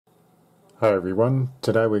Hi everyone,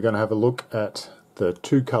 today we're going to have a look at the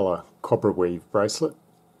two colour Cobra weave bracelet,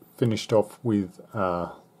 finished off with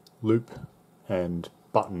a loop and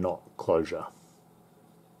button knot closure.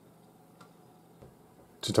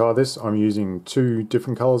 To tie this I'm using two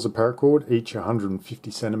different colours of paracord, each 150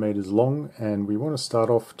 centimeters long, and we want to start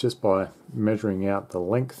off just by measuring out the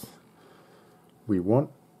length we want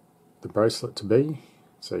the bracelet to be.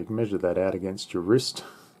 So you can measure that out against your wrist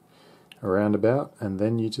around about, and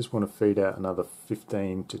then you just want to feed out another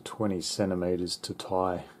 15 to 20 centimeters to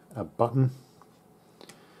tie a button.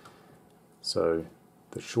 So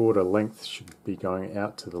the shorter length should be going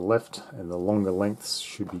out to the left and the longer lengths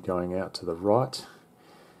should be going out to the right,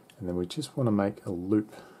 and then we just want to make a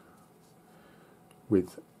loop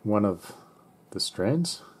with one of the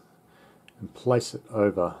strands and place it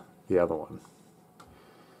over the other one.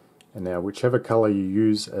 And now whichever colour you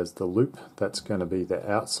use as the loop, that's going to be the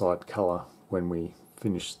outside colour when we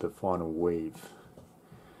finish the final weave.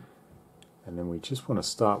 And then we just want to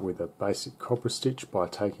start with a basic Cobra stitch by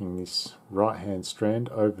taking this right hand strand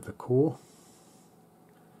over the core,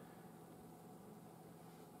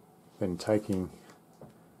 then taking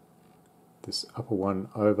this upper one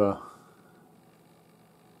over,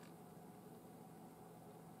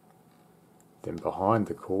 then behind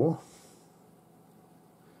the core,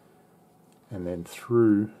 and then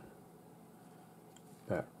through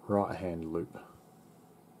that right hand loop.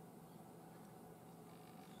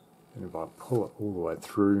 And if I pull it all the way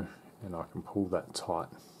through, and I can pull that tight.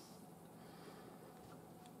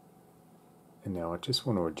 And now I just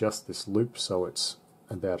want to adjust this loop so it's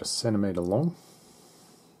about 1 centimeter long.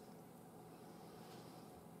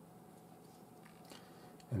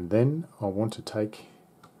 And then I want to take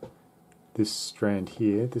this strand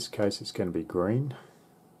here, this case it's going to be green,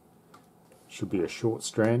 should be a short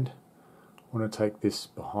strand. I want to take this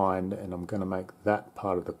behind and I'm going to make that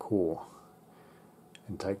part of the core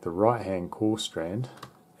and take the right hand core strand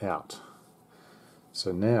out.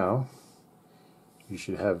 So now you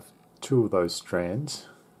should have two of those strands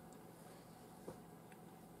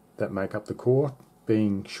that make up the core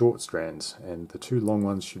being short strands, and the two long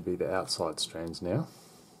ones should be the outside strands now.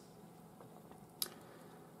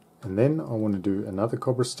 And then I want to do another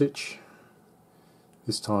Cobra stitch,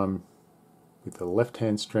 this time with the left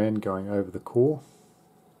hand strand going over the core,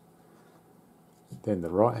 then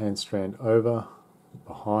the right hand strand over,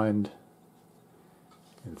 behind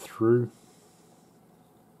and through,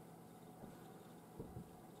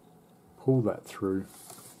 pull that through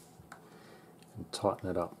and tighten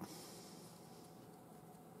it up.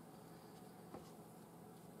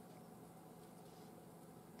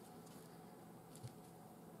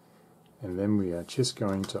 And then we are just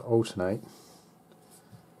going to alternate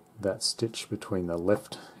that stitch between the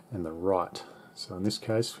left and the right. So in this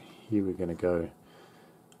case here we're going to go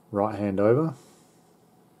right hand over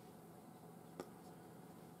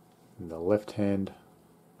and the left hand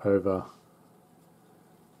over,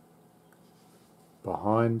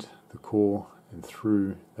 behind the core and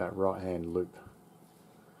through that right hand loop,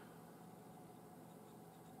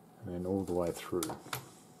 and then all the way through.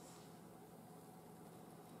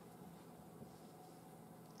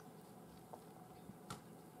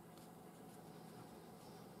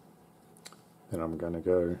 Then I'm going to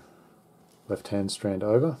go left hand strand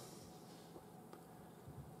over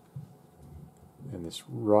and this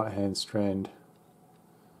right hand strand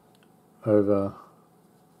over,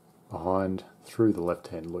 behind, through the left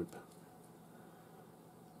hand loop.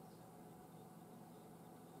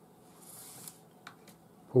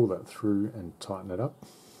 Pull that through and tighten it up.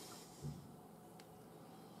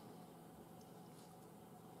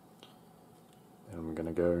 And I'm going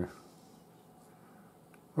to go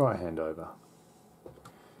right hand over.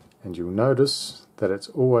 And you'll notice that it's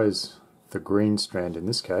always the green strand in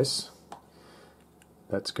this case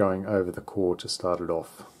that's going over the core to start it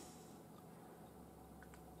off.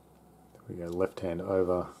 We go left hand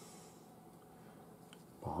over,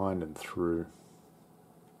 behind and through,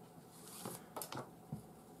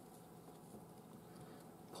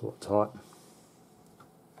 pull it tight,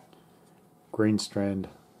 green strand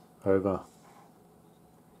over,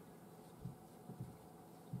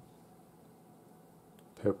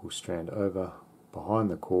 purple strand over,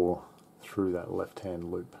 behind the core, through that left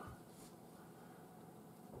hand loop,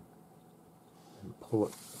 and pull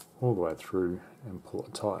it all the way through and pull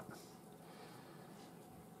it tight.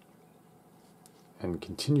 And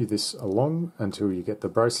continue this along until you get the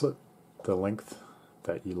bracelet the length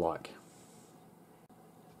that you like.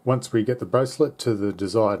 Once we get the bracelet to the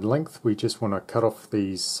desired length, we just want to cut off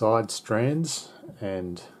these side strands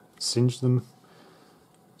and singe them.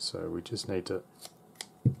 So we just need to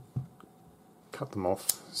cut them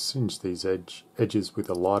off, singe these edges with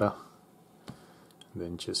a lighter, and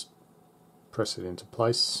then just press it into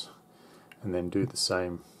place, and then do the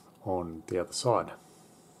same on the other side.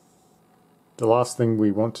 The last thing we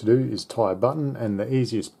want to do is tie a button, and the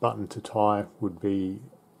easiest button to tie would be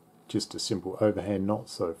just a simple overhand knot.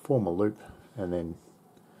 So form a loop and then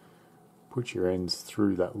put your ends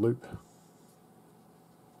through that loop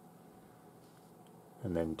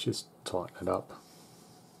and then just tighten it up.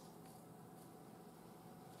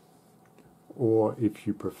 Or if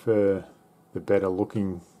you prefer the better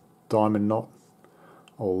looking diamond knot,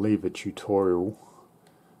 I'll leave a tutorial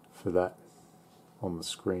for that on the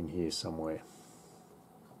screen here somewhere.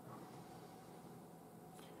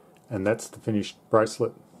 And that's the finished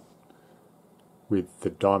bracelet with the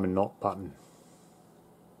diamond knot button.